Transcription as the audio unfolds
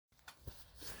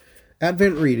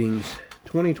Advent Readings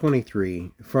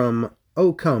 2023 from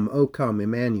O Come,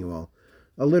 Emmanuel,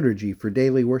 a liturgy for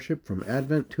daily worship from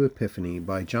Advent to Epiphany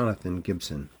by Jonathan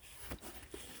Gibson.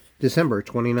 December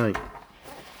 29th.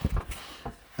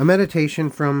 A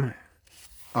meditation from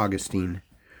Augustine.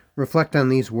 Reflect on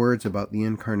these words about the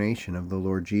incarnation of the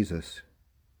Lord Jesus.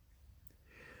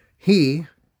 He,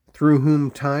 through whom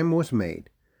time was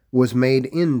made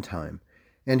in time,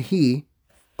 and he,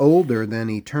 older than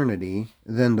eternity,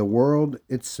 than the world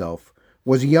itself,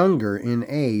 was younger in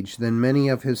age than many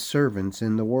of his servants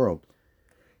in the world.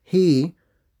 He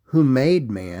who made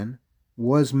man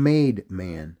was made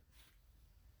man.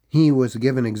 He was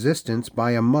given existence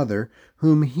by a mother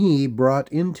whom he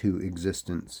brought into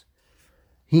existence.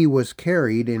 He was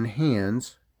carried in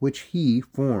hands which he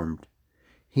formed.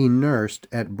 He nursed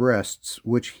at breasts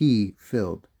which he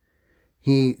filled.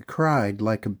 He cried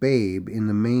like a babe in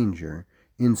the manger,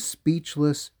 in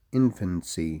speechless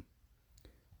infancy.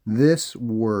 This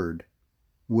word,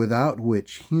 without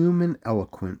which human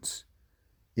eloquence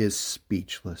is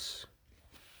speechless.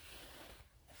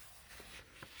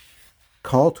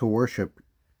 Call to worship.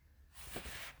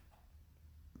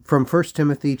 From 1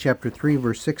 Timothy chapter 3,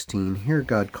 verse 16, hear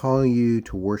God call you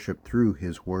to worship through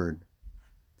his word.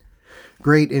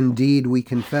 Great indeed, we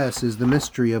confess, is the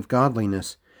mystery of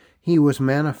godliness. He was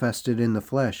manifested in the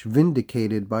flesh,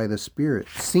 vindicated by the Spirit,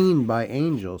 seen by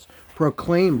angels,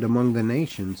 proclaimed among the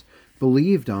nations,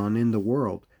 believed on in the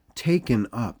world, taken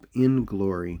up in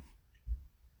glory.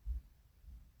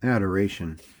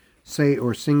 Adoration. Say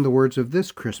or sing the words of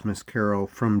this Christmas carol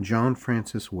from John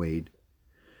Francis Wade.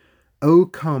 O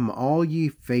come, all ye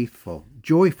faithful,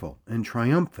 joyful and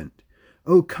triumphant.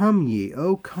 O come ye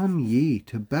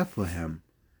to Bethlehem.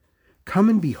 Come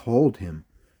and behold him,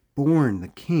 born the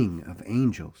King of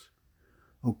angels.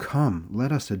 O come,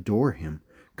 let us adore him.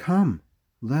 Come,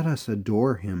 let us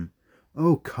adore him.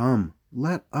 O come,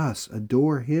 let us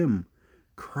adore him,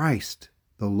 Christ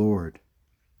the Lord.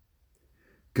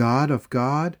 God of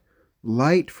God,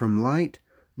 light from light,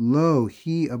 lo,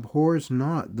 he abhors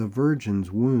not the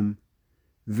virgin's womb.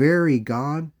 Very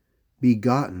God,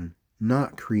 begotten,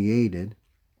 not created.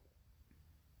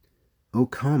 O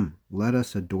come, let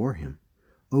us adore him.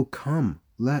 O come,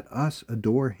 let us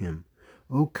adore him.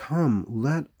 O come,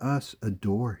 let us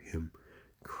adore him,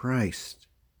 Christ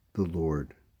the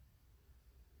Lord.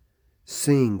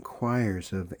 Sing,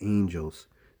 choirs of angels,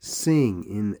 sing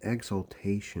in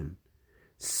exultation.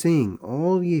 Sing,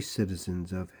 all ye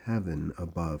citizens of heaven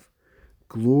above.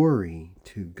 Glory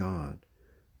to God,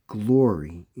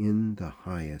 glory in the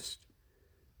highest.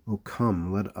 O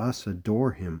come, let us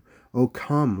adore him. O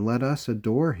come, let us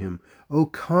adore him. O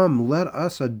come, let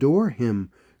us adore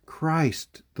him,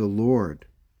 Christ the Lord.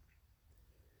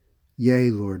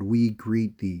 Yea, Lord, we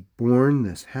greet thee, born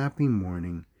this happy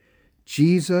morning.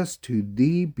 Jesus, to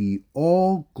thee be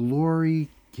all glory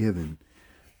given.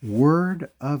 Word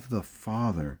of the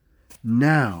Father,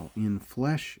 now in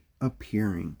flesh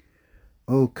appearing.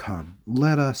 O come,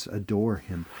 let us adore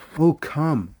him. O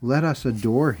come, let us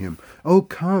adore him. O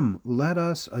come, let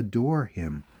us adore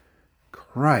him,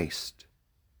 Christ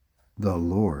the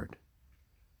Lord.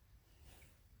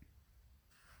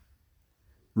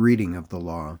 Reading of the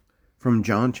Law from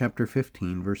John chapter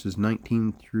 15, verses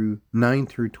 9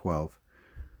 through 12.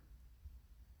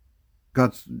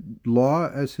 God's law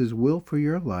as his will for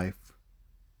your life.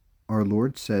 Our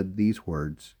Lord said these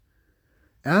words,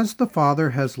 As the Father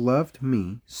has loved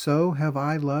me, so have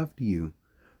I loved you.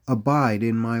 Abide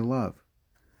in my love.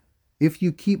 If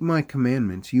you keep my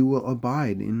commandments, you will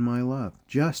abide in my love,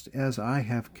 just as I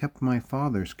have kept my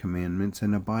Father's commandments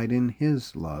and abide in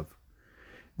his love.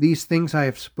 These things I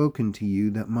have spoken to you,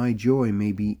 that my joy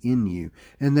may be in you,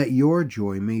 and that your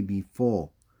joy may be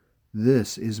full.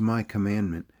 This is my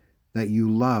commandment, that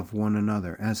you love one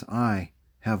another as I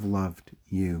have loved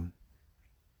you.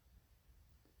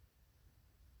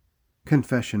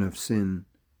 Confession of sin.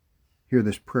 Hear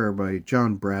this prayer by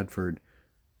John Bradford.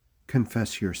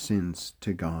 Confess your sins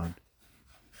to God.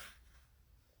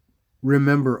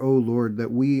 Remember, O Lord,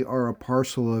 that we are a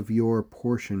parcel of your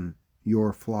portion,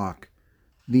 your flock,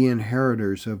 the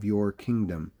inheritors of your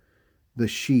kingdom, the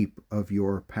sheep of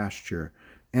your pasture,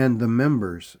 and the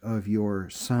members of your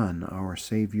Son, our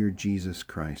Savior Jesus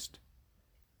Christ.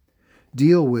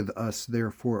 Deal with us,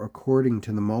 therefore, according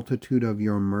to the multitude of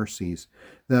your mercies,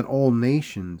 that all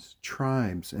nations,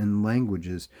 tribes, and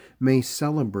languages may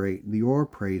celebrate your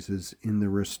praises in the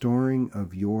restoring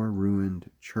of your ruined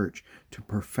church to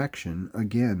perfection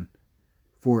again.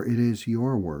 For it is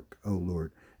your work, O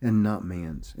Lord, and not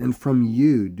man's. And from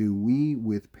you do we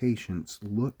with patience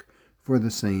look for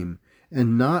the same,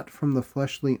 and not from the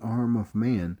fleshly arm of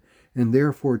man, and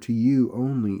therefore to you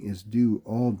only is due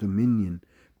all dominion,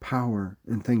 power,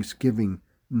 and thanksgiving,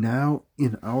 now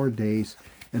in our days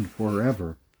and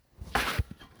forever.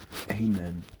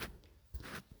 Amen.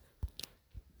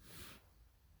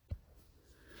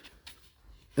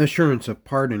 Assurance of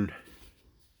pardon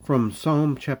from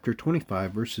Psalm chapter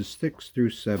 25, verses 6 through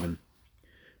 7.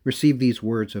 Receive these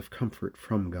words of comfort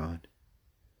from God.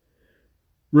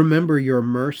 Remember your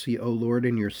mercy, O Lord,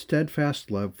 and your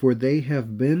steadfast love, for they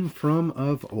have been from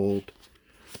of old.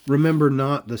 Remember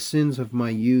not the sins of my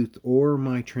youth or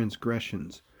my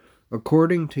transgressions.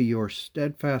 According to your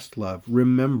steadfast love,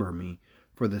 remember me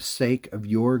for the sake of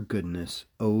your goodness,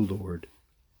 O Lord.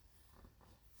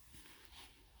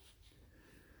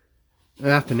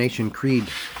 Athanasian Creed,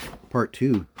 Part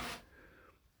 2.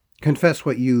 Confess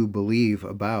what you believe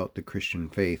about the Christian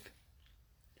faith.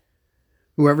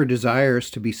 Whoever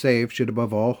desires to be saved should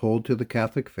above all hold to the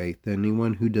Catholic faith.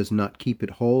 Anyone who does not keep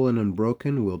it whole and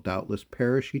unbroken will doubtless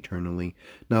perish eternally.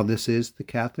 Now this is the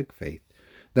Catholic faith,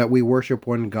 that we worship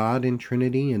one God in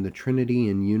Trinity, and the Trinity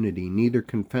in unity, neither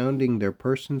confounding their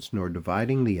persons nor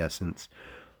dividing the essence.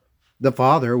 The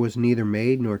Father was neither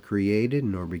made nor created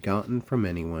nor begotten from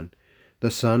anyone.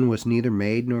 The Son was neither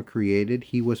made nor created,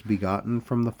 he was begotten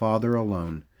from the Father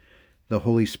alone. The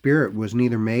Holy Spirit was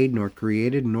neither made nor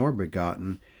created nor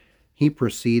begotten. He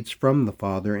proceeds from the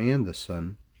Father and the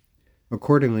Son.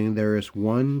 Accordingly, there is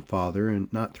one Father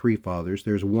and not three fathers.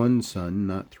 There is one Son,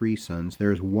 not three sons.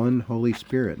 There is one Holy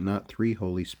Spirit, not three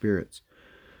Holy Spirits.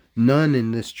 None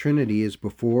in this Trinity is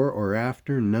before or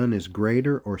after. None is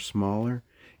greater or smaller.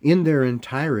 In their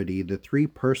entirety, the three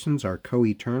persons are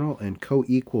co-eternal and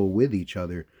co-equal with each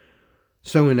other.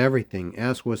 So in everything,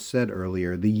 as was said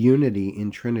earlier, the unity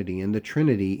in Trinity and the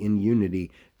Trinity in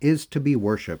unity is to be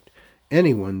worshipped.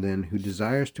 Anyone, then, who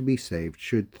desires to be saved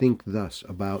should think thus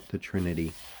about the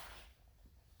Trinity.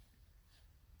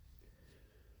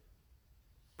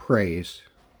 Praise.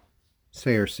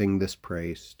 Say or sing this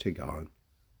praise to God,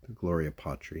 the Gloria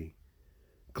Patri.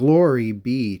 Glory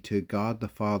be to God the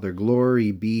Father,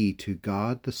 glory be to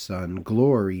God the Son,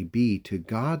 glory be to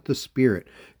God the Spirit,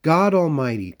 God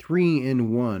Almighty, three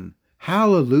in one.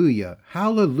 Hallelujah,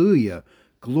 hallelujah,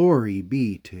 glory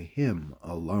be to Him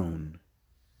alone.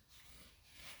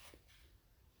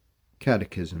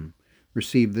 Catechism.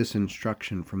 Receive this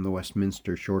instruction from the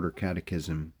Westminster Shorter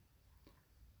Catechism.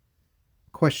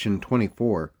 Question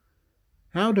 24.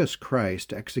 How does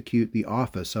Christ execute the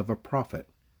office of a prophet?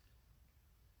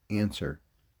 Answer.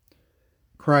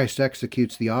 Christ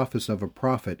executes the office of a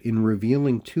prophet in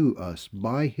revealing to us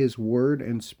by his word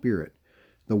and spirit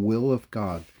the will of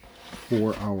God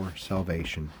for our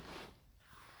salvation.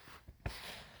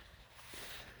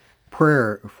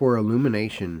 Prayer for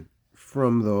illumination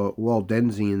from the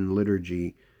Waldensian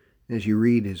liturgy. As you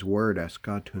read his word, ask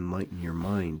God to enlighten your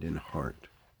mind and heart.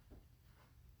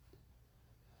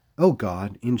 O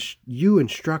God, you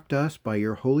instruct us by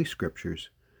your holy scriptures.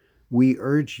 We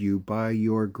urge you by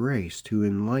your grace to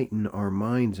enlighten our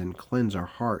minds and cleanse our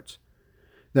hearts,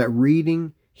 that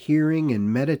reading, hearing,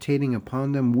 and meditating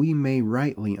upon them we may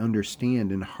rightly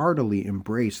understand and heartily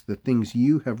embrace the things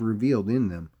you have revealed in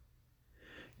them.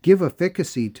 Give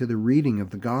efficacy to the reading of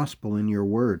the gospel in your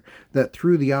word, that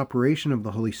through the operation of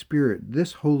the Holy Spirit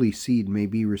this holy seed may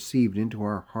be received into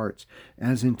our hearts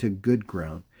as into good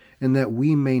ground, and that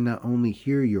we may not only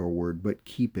hear your word but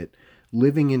keep it,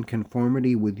 living in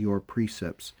conformity with your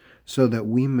precepts, so that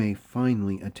we may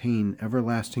finally attain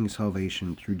everlasting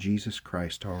salvation through Jesus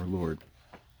Christ our Lord.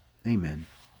 Amen.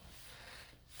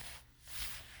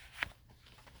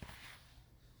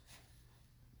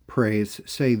 Praise,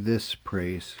 say this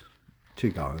praise to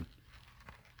God.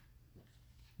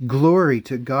 Glory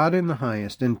to God in the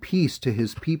highest, and peace to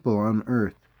his people on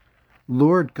earth.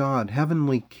 Lord God,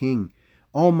 heavenly King,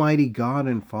 almighty God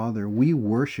and Father, we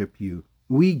worship you.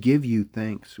 We give you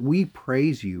thanks. We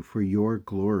praise you for your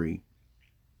glory.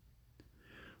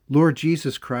 Lord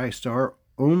Jesus Christ, our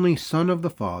only Son of the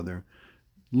Father,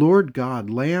 Lord God,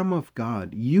 Lamb of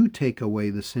God, you take away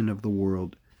the sin of the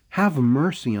world. Have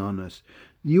mercy on us.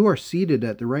 You are seated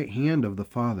at the right hand of the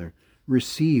Father.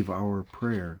 Receive our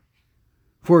prayer.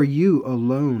 For you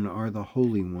alone are the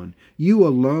Holy One. You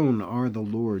alone are the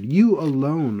Lord. You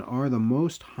alone are the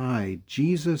Most High,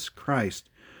 Jesus Christ,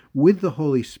 with the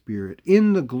Holy Spirit,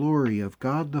 in the glory of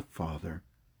God the Father.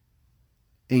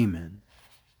 Amen.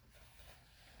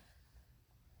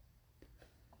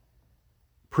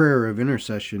 Prayer of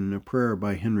Intercession, a prayer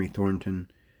by Henry Thornton.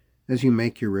 As you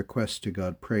make your request to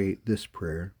God, pray this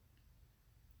prayer.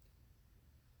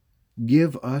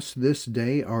 Give us this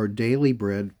day our daily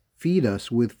bread. feed us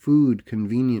with food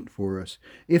convenient for us.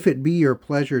 If it be your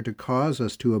pleasure to cause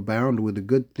us to abound with the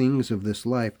good things of this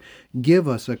life, give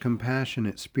us a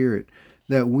compassionate spirit,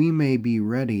 that we may be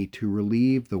ready to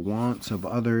relieve the wants of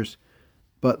others,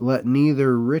 but let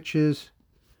neither riches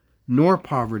nor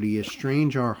poverty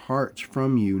estrange our hearts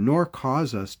from you, nor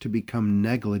cause us to become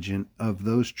negligent of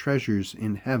those treasures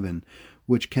in heaven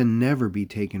which can never be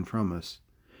taken from us.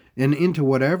 And into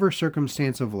whatever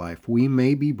circumstance of life we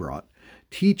may be brought,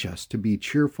 teach us to be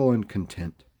cheerful and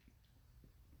content.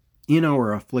 In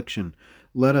our affliction,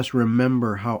 let us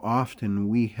remember how often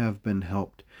we have been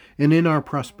helped, and in our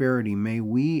prosperity may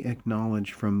we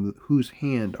acknowledge from whose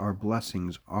hand our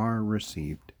blessings are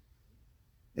received.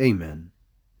 Amen.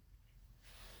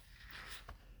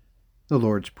 The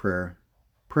Lord's Prayer.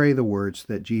 Pray the words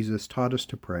that Jesus taught us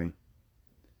to pray.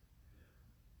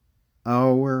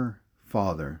 Our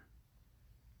Father,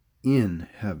 in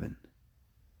heaven,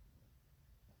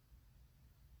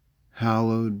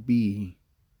 hallowed be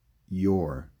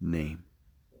your name.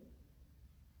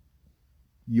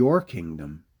 Your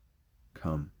kingdom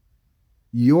come.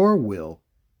 Your will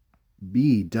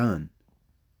be done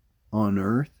on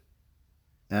earth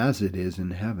as it is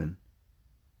in heaven.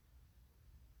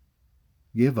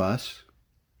 Give us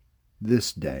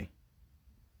this day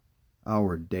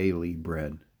our daily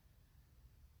bread,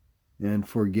 and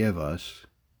forgive us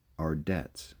our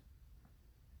debts,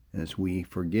 as we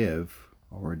forgive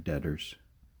our debtors.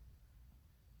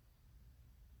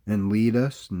 And lead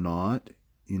us not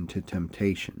into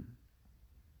temptation,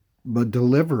 but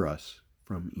deliver us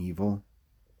from evil.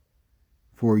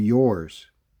 For yours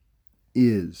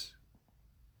is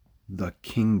the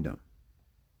kingdom,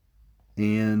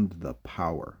 and the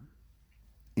power,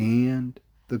 and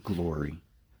the glory,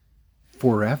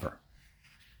 forever.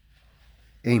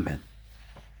 Amen.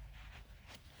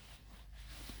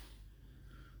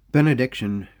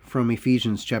 Benediction from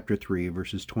Ephesians chapter 3,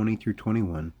 verses 20 through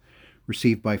 21.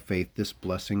 Receive by faith this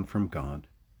blessing from God.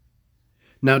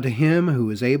 Now to him who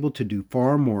is able to do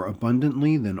far more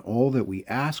abundantly than all that we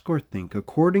ask or think,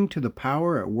 according to the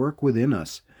power at work within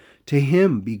us, to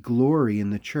him be glory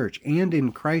in the church and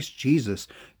in Christ Jesus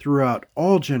throughout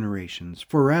all generations,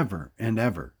 forever and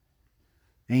ever.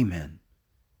 Amen.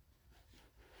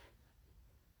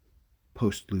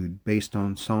 Postlude based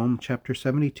on Psalm chapter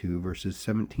 72, verses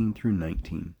 17 through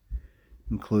 19.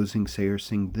 In closing, sayers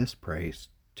sing this praise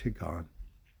to God.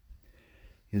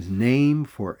 His name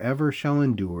forever shall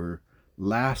endure,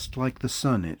 last like the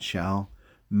sun it shall.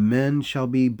 Men shall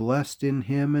be blessed in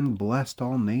him, and blessed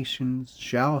all nations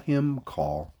shall him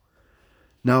call.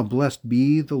 Now blessed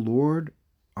be the Lord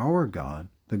our God,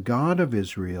 the God of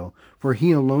Israel, for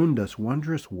he alone does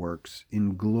wondrous works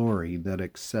in glory that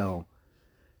excel.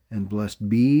 And blessed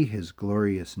be his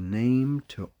glorious name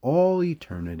to all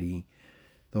eternity.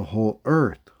 The whole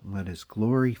earth let his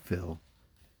glory fill.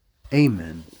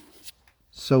 Amen.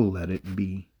 So let it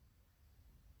be.